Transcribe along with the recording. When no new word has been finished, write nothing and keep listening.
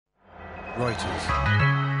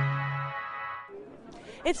Reuters.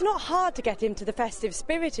 It's not hard to get into the festive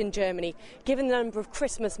spirit in Germany, given the number of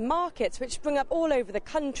Christmas markets which spring up all over the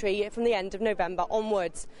country from the end of November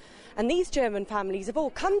onwards. And these German families have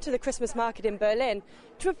all come to the Christmas market in Berlin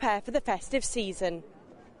to prepare for the festive season.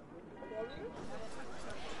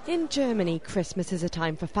 In Germany, Christmas is a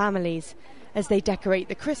time for families, as they decorate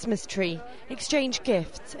the Christmas tree, exchange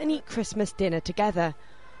gifts and eat Christmas dinner together,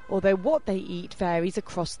 although what they eat varies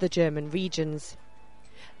across the German regions.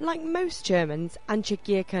 Like most Germans, Antje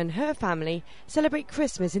Gierke and her family celebrate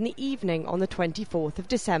Christmas in the evening on the 24th of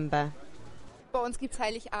December.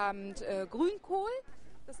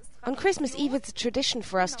 On Christmas Eve, it's a tradition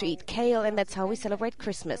for us to eat kale, and that's how we celebrate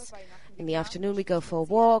Christmas. In the afternoon, we go for a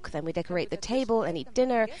walk, then we decorate the table and eat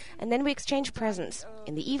dinner, and then we exchange presents.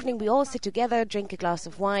 In the evening, we all sit together, drink a glass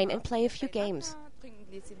of wine, and play a few games.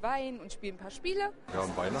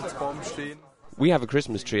 We have a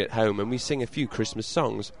Christmas tree at home and we sing a few Christmas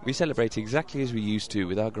songs. We celebrate exactly as we used to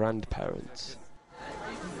with our grandparents.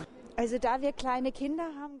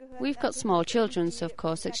 We've got small children, so of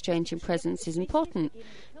course exchanging presents is important.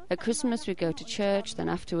 At Christmas we go to church, then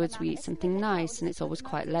afterwards we eat something nice, and it's always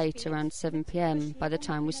quite late, around 7 p.m, by the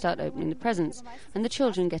time we start opening the presents, and the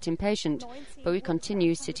children get impatient. But we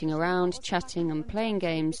continue sitting around, chatting and playing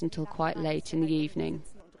games until quite late in the evening.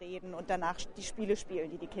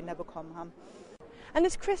 And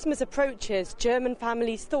as Christmas approaches, German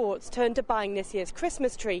families' thoughts turn to buying this year's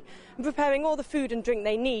Christmas tree and preparing all the food and drink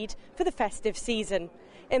they need for the festive season.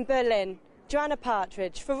 In Berlin, Joanna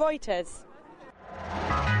Partridge for Reuters.